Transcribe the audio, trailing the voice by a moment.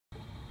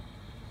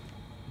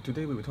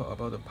Today we will talk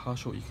about the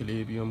partial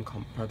equilibrium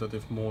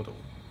competitive model.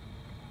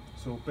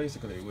 So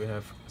basically we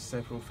have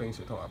several things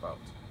to talk about.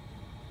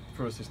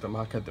 First is the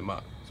market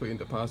demand. So in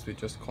the past we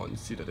just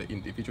consider the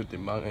individual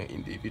demand and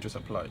individual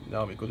supply.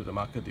 Now we go to the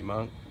market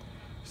demand.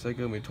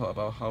 Second, we talk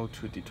about how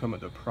to determine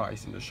the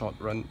price in the short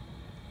run.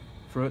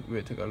 Third,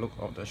 we'll take a look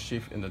at the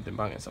shift in the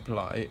demand and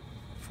supply.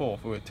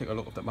 Fourth, we will take a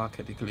look at the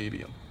market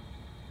equilibrium.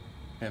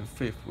 And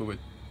fifth, we will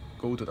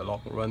go to the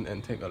long run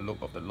and take a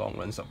look at the long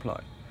run supply.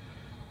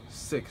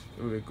 Sixth,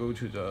 we will go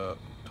to the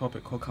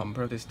topic called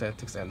comparative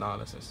statistics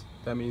analysis.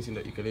 That means in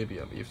the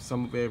equilibrium, if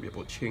some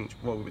variable change,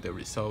 what will be the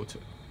result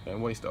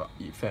and what is the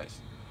effect?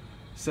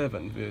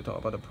 Seventh, we will talk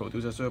about the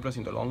producer surplus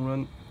in the long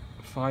run.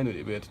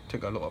 Finally, we'll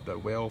take a look at the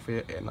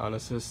welfare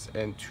analysis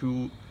and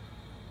two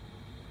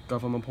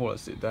government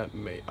policies that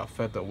may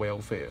affect the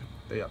welfare.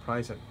 They are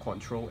price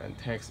control and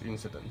tax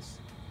incidents.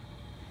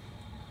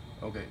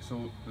 Okay,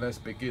 so let's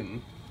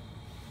begin.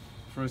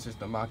 First is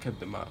the market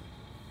demand.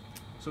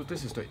 So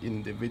this is the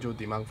individual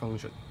demand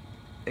function.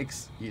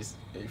 X is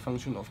a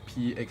function of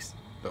Px,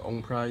 the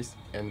own price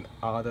and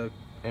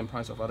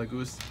price of other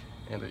goods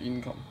and the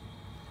income.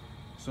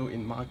 So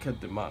in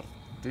market demand,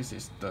 this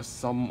is the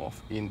sum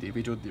of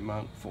individual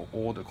demand for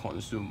all the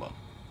consumer.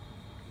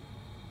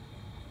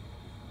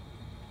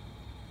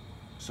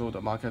 So the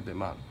market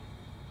demand,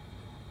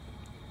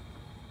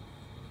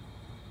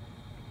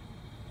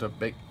 the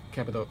big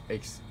capital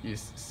X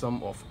is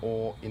sum of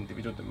all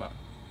individual demand.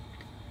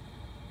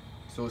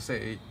 So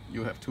say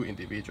you have two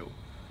individuals.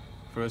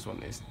 First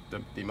one is the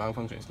demand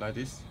function is like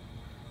this,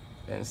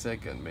 and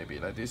second maybe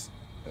like this.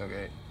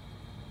 Okay.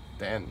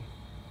 Then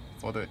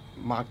for the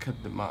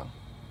market demand,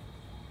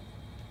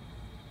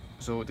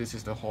 so this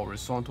is the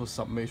horizontal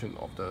summation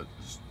of the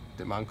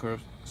demand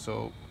curve.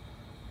 So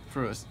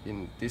first,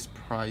 in this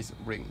price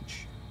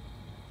range,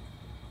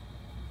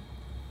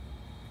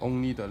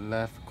 only the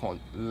left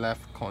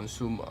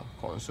consumer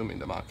consume in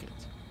the market,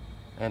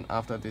 and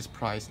after this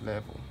price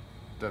level,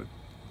 the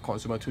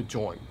consumer to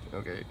join.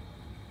 Okay,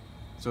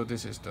 so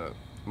this is the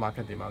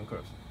market demand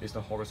curve. It's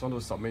the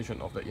horizontal summation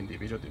of the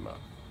individual demand.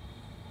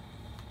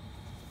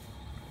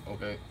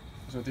 Okay,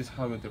 so this is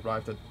how we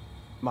derive the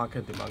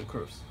market demand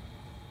curves.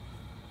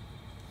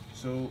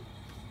 So,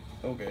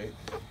 okay,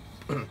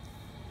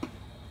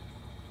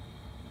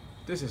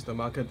 this is the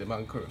market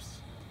demand curves,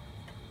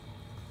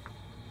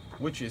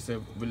 which is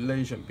a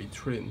relation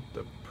between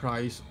the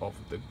price of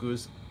the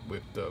goods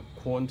with the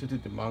quantity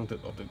demanded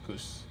of the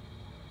goods.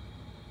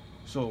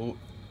 So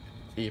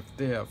if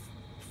there are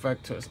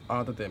factors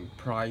other than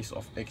price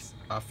of X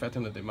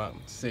affecting the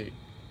demand, say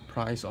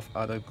price of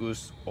other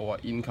goods or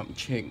income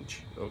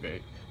change,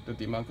 okay, the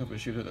demand curve will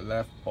shift to the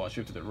left or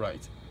shift to the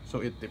right. So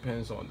it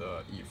depends on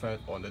the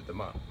effect on the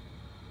demand.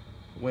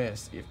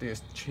 Whereas if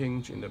there's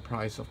change in the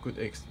price of good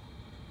X,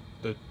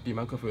 the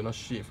demand curve will not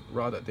shift,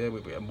 rather there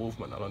will be a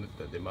movement along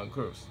the demand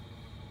curves.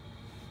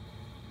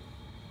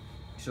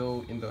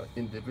 So in the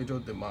individual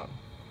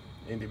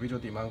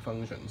demand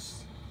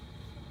functions,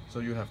 so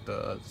you have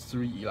the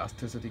three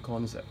elasticity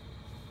concept.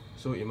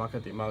 So in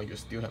market demand, you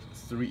still have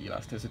three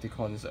elasticity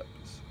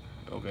concepts.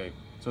 Okay,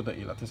 so the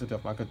elasticity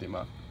of market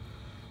demand.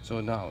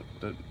 So now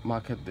the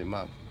market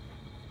demand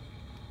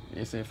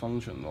is a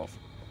function of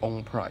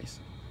own price,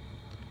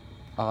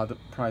 other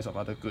price of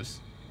other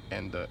goods,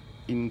 and the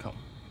income.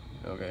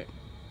 Okay,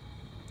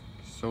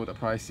 so the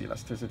price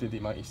elasticity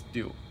demand is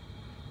still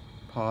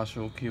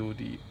partial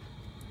QD,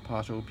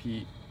 partial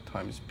P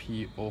times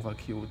P over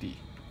QD,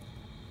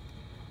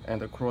 and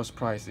the cross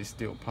price is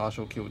still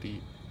partial QD,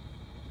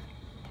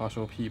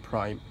 partial P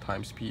prime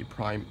times P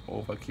prime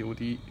over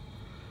QD.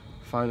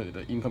 Finally,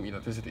 the income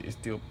elasticity is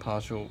still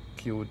partial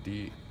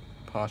QD,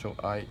 partial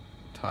I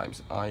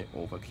times I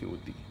over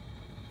QD.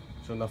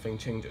 So nothing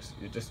changes.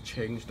 You just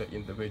change the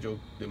individual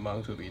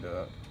demand to be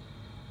the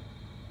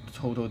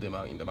total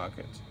demand in the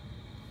market.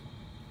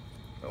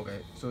 Okay,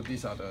 so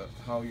these are the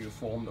how you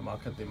form the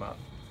market demand.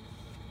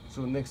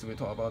 So next we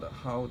talk about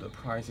how the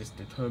price is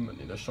determined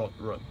in the short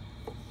run.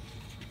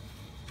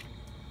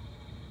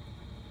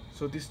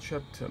 So this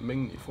chapter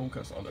mainly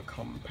focuses on the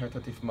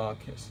competitive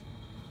markets.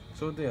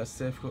 So there are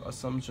several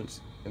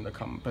assumptions in the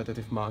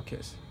competitive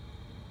markets.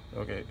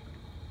 Okay,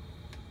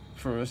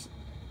 first,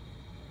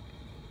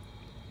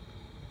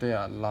 there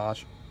are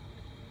large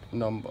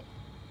number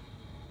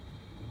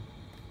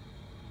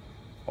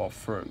of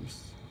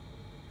firms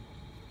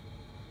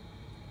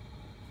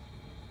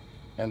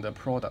and the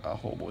product are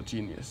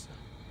homogeneous,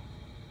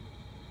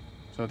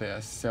 so they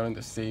are selling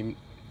the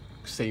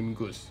same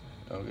goods.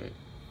 Okay,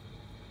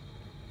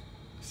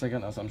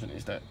 second assumption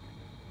is that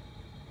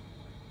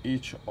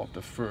each of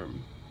the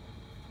firm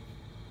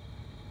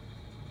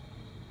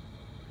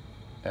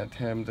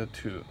attempted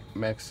to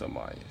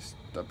maximize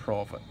the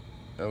profit.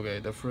 Okay,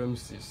 the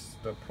firms is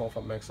the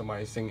profit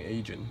maximizing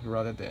agent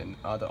rather than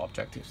other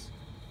objectives.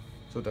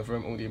 So the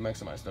firm only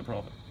maximizes the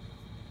profit.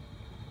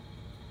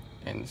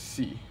 And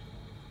C,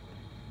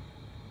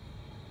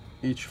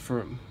 each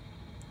firm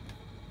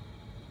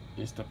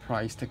is the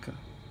price taker.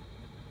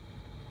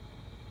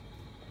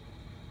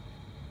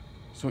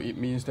 So it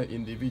means that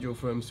individual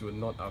firms will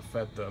not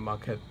affect the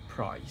market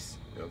price.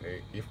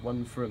 Okay, if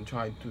one firm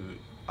tries to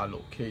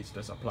allocate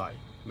the supply,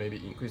 maybe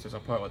increase the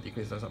supply or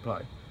decrease the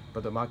supply,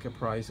 but the market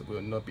price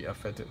will not be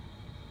affected.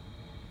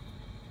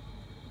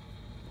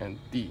 And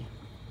D,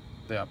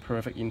 they are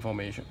perfect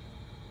information.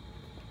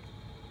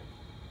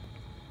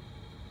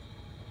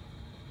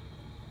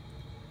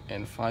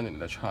 And finally,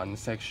 the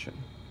transaction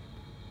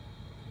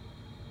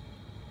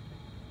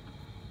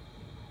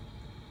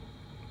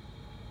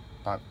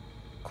are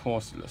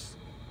costless.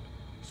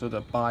 So the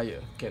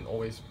buyer can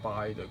always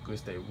buy the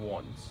goods they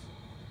want.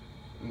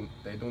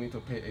 They don't need to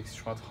pay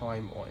extra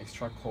time or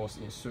extra cost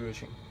in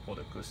searching for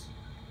the goods.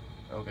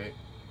 Okay.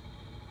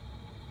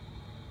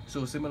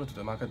 So similar to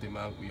the market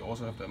demand, we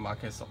also have the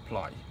market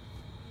supply.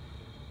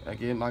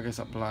 Again, market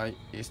supply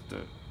is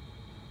the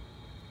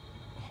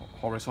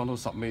horizontal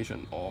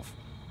summation of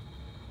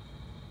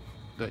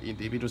the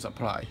individual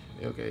supply.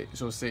 Okay,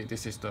 so say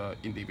this is the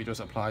individual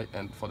supply,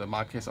 and for the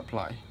market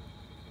supply,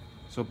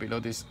 so below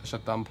this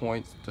shutdown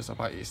point, the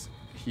supply is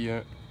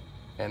here,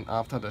 and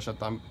after the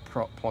shutdown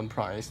point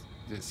price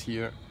is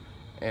here,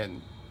 and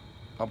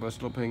upward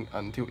sloping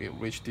until it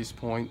reaches this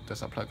point, the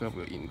supply curve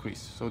will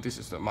increase. So this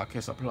is the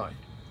market supply,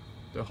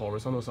 the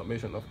horizontal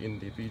summation of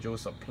individual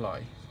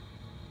supply.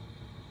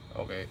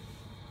 Okay,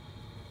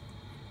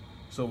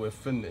 so we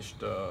finished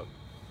the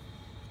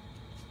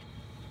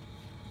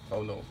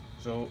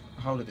so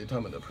how to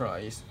determine the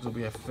price. So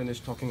we have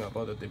finished talking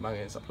about the demand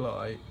and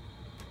supply.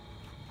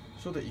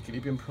 So the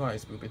equilibrium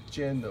price will be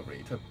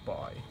generated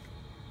by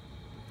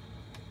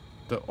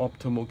the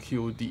optimal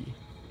QD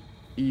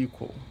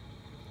equal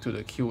to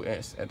the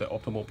QS at the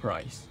optimal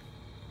price.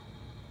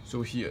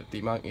 So here,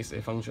 demand is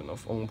a function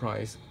of own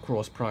price,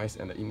 cross price,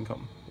 and the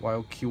income,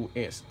 while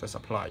QS, the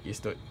supply, is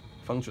the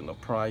function of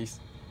price,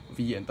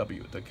 V and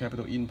W, the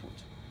capital input.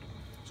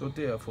 So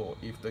therefore,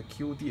 if the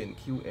QD and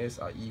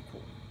QS are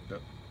equal, the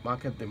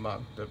market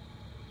demand, the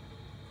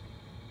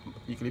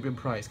equilibrium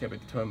price can be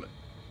determined.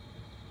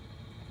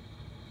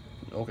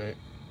 Okay,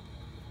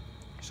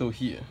 so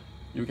here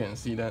you can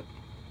see that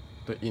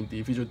the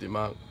individual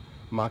demand,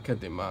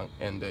 market demand,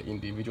 and the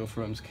individual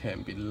firms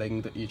can be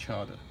linked to each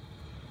other.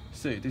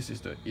 Say this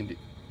is the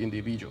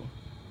individual,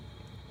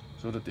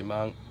 so the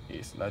demand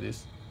is like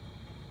this,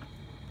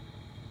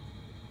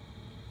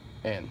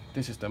 and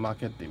this is the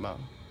market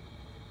demand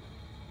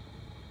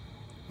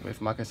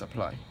with market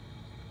supply.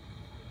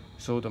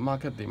 So the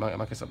market demand and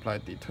market supply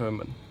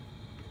determine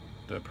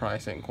the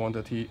price and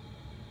quantity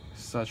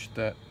such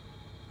that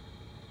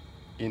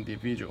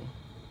individual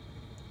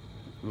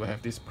will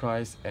have this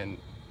price and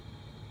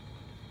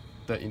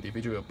the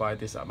individual will buy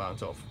this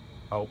amount of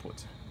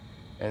output.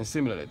 And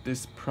similarly,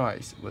 this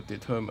price will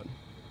determine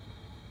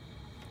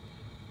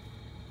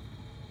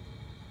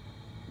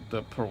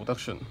the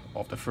production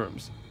of the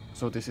firms.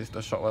 So this is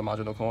the short run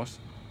marginal cost,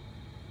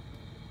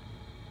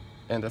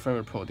 and the firm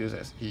will produce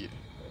as here.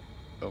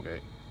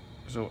 Okay,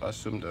 so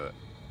assume the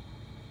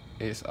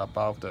is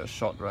above the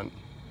short run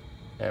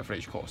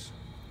average cost.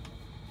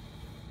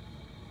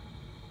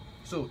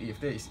 So if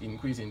there is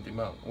increase in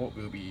demand, what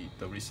will be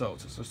the result?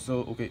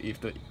 So okay,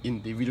 if the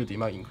individual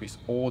demand increase,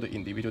 all the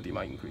individual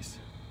demand increase,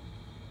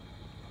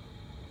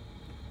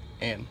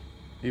 and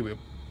it will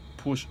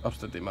push up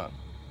the demand.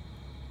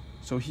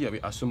 So here we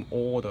assume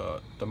all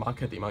the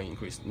market demand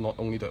increase, not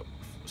only the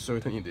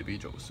certain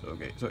individuals.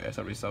 Okay, so as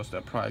a result, the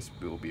price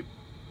will be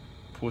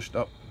pushed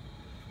up,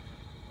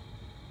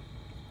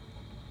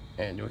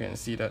 and you can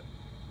see that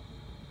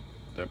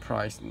the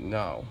price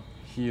now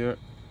here,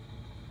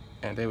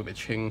 and there will be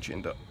change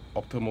in the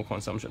optimal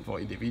consumption for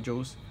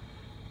individuals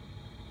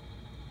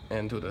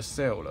and to the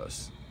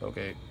sellers.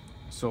 Okay,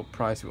 so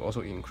price will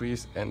also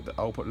increase, and the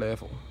output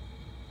level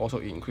also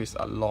increase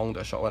along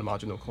the short run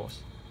marginal cost.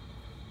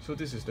 So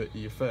this is the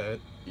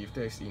effect if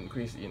there is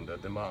increase in the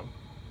demand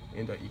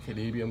in the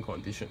equilibrium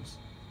conditions.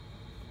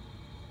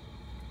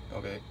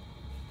 Okay,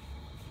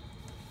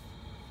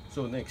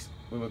 so next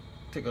we will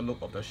take a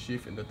look at the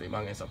shift in the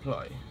demand and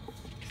supply.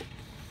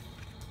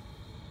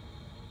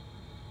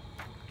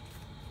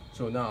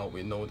 So now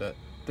we know that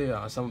there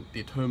are some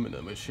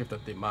determinants which shift the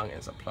demand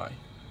and supply.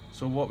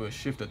 So what will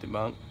shift the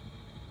demand?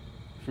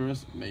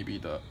 First, maybe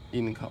the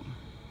income.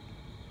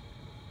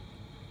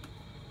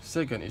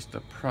 Second is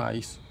the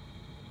price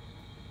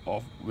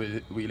of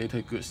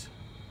related goods.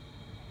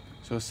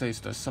 So say it's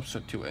the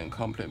substitute and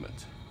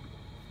complement.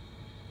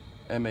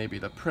 And maybe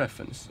the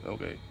preference.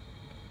 Okay,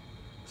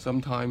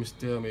 sometimes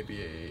there may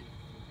be a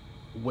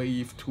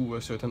wave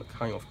towards certain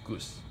kind of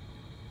goods.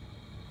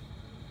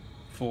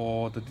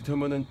 For the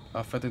determinant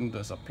affecting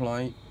the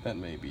supply, that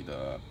may be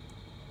the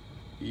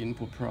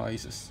input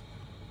prices,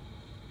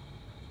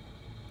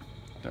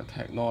 the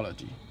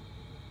technology,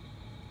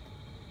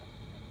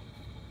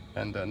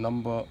 and the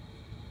number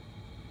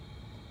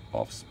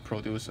of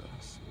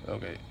producers.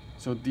 Okay,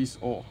 so these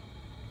all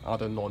are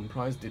the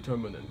non-price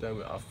determinant that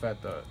will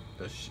affect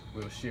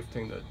will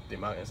shifting the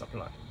demand and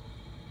supply.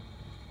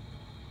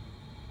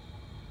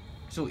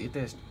 So if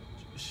there's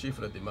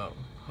shift the demand,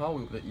 how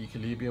will the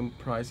equilibrium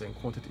price and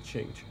quantity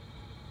change?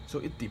 So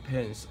it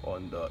depends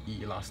on the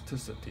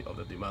elasticity of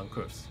the demand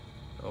curves.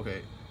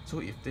 Okay, so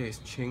if there is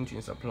change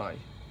in supply,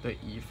 the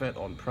effect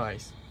on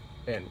price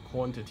and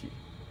quantity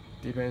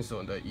depends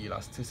on the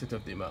elasticity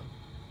of demand.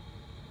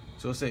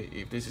 So say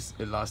if this is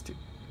elastic,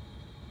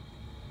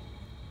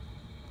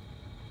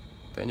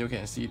 then you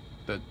can see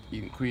the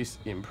increase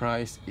in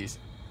price is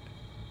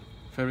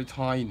very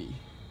tiny,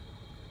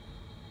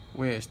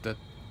 whereas the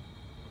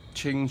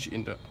change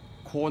in the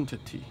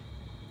quantity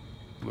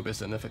will be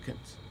significant.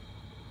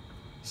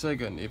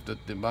 Second, if the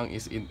demand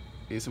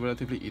is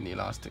relatively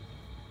inelastic,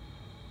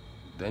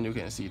 then you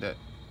can see that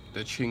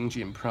the change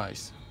in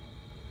price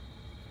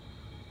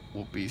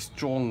will be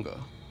stronger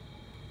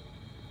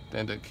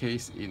than the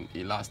case in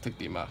elastic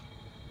demand.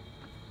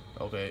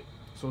 Okay,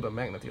 so the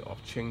magnitude of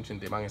change in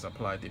demand and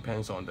supply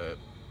depends on the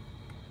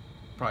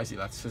price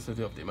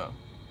elasticity of demand.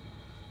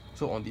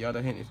 So on the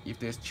other hand, if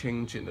there's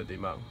change in the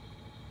demand,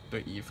 the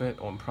effect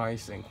on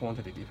price and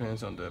quantity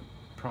depends on the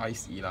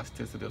price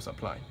elasticity of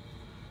supply.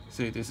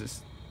 Say this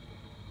is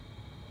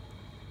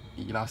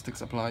elastic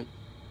supply,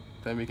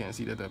 then we can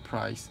see that the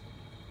price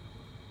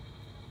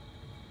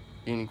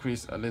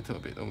increase a little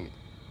bit only.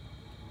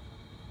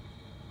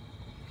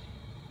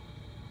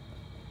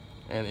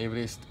 And if it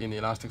is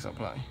inelastic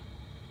supply,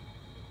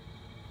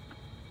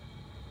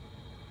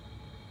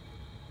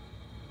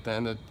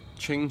 then the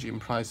change in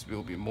price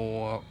will be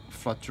more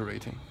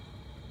fluctuating,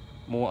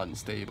 more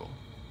unstable.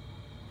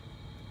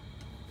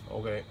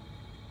 Okay,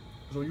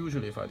 so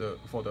usually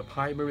for the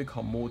primary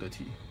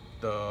commodity,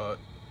 the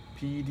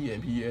PED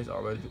and PES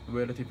are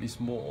relatively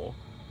small.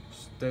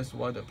 That's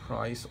why the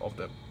price of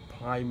the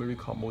primary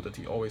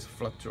commodity always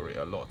fluctuate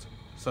a lot,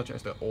 such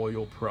as the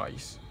oil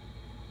price.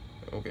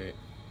 Okay.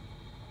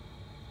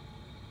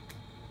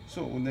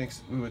 So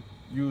next, we will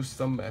use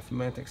some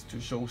mathematics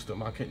to show the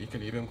market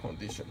equilibrium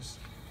conditions.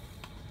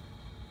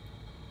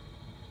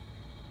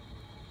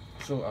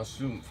 So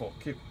assume,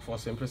 for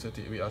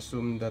simplicity, we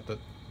assume that the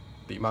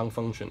demand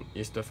function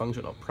is the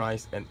function of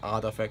price and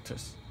other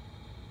factors,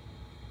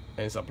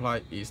 and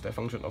supply is the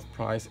function of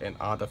price and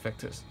other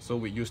factors. So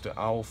we use the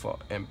alpha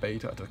and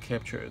beta to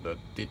capture the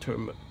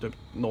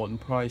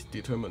non-price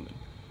determinant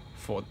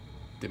for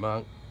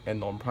demand and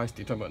non-price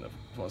determinant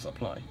for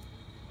supply.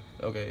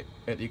 Okay,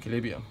 at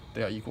equilibrium,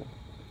 they are equal.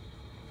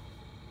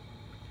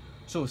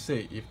 So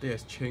say if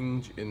there's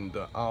change in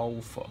the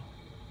alpha,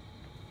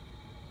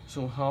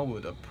 so how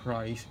will the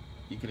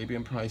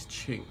equilibrium price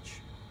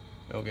change?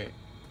 Okay,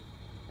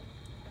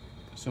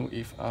 so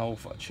if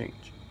alpha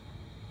change,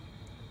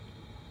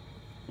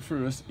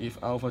 first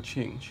if alpha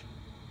change,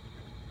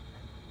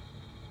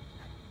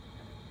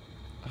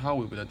 how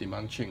will the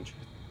demand change?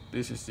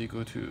 This is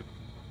equal to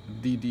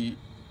d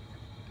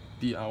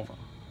alpha.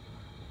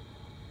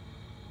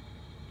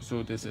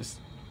 So this is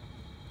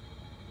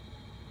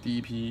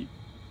dp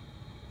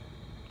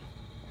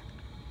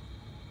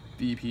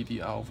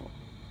d alpha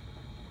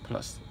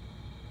plus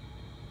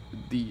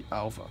d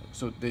alpha.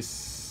 So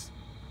this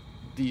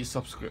d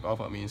subscript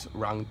alpha means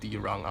round d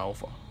round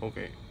alpha.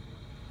 Okay,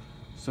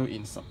 so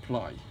in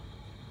supply,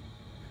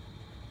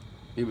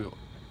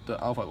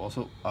 the alpha will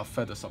also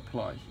affect the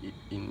supply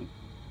in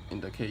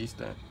the case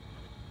that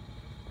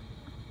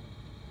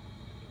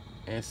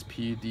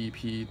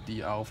SPDP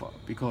d alpha,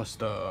 because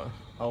the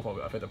alpha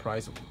will affect the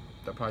price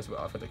will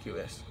affect the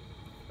QS.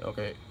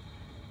 Okay,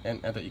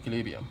 and at the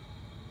equilibrium,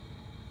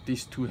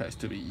 these two has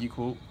to be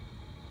equal.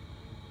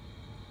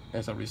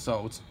 As a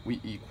result,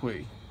 we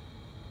equate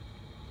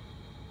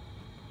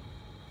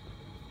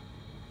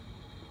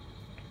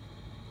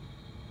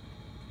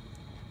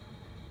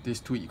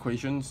these two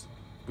equations.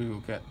 We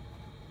will get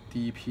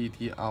dp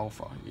d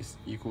alpha is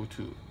equal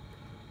to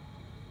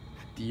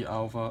d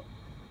alpha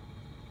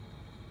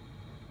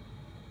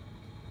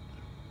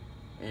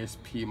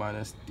SP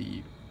minus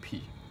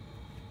dp.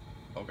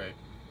 Okay,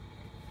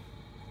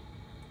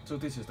 so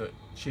this is the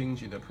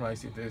change in the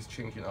price if there is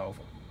change in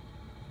alpha.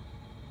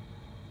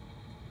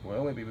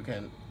 Well, maybe we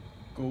can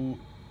go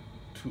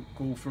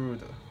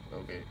further.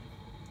 Okay,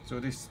 so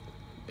this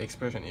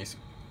expression is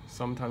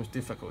sometimes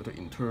difficult to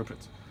interpret.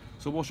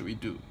 So what should we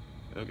do?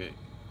 Okay,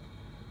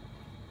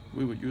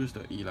 we will use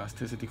the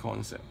elasticity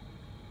concept.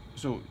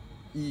 So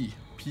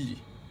EP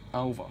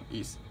alpha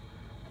is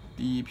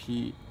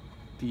dp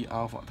d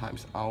alpha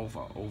times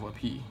alpha over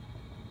p.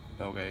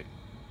 Okay,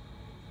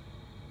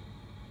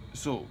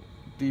 so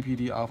dp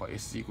d alpha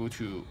is equal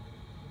to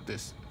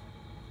this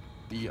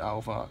d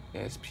alpha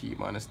sp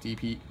minus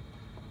dp.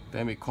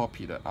 Then we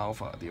copy the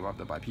alpha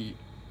divided by p.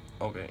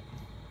 Okay,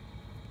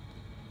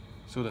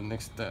 so the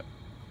next step,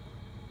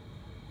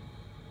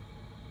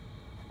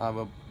 I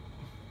will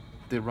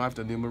derive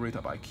the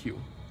numerator by q,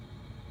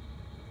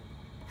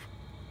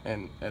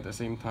 and at the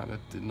same time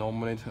the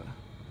denominator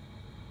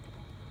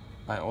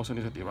I also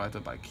need to derive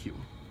it by q.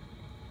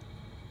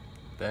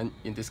 Then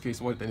in this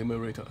case, what is the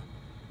numerator?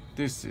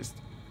 This is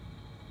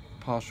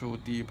partial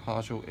d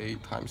partial a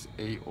times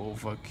a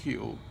over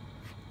q.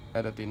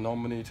 At the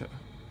denominator,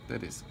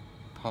 that is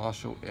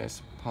partial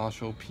s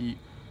partial p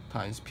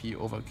times p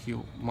over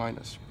q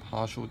minus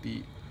partial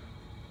d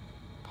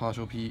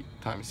partial P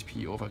times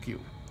P over Q.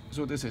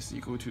 So this is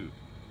equal to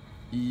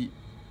E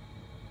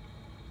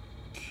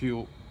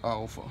Q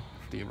alpha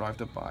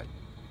derived by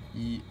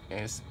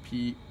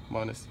ESP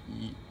minus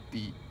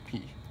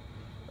EDP.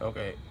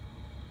 Okay,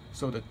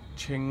 so the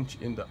change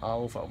in the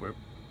alpha will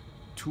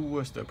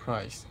towards the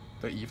price,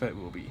 the effect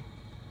will be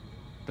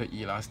the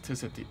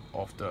elasticity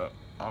of the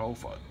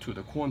alpha to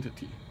the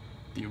quantity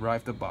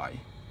derived by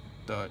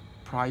the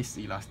price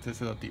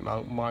elasticity of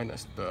demand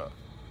minus the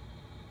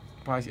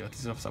price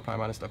elasticity of supply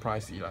minus the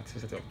price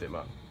elasticity of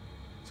demand.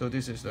 So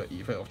this is the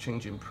effect of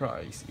change in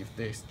price if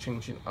there is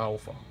change in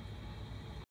alpha.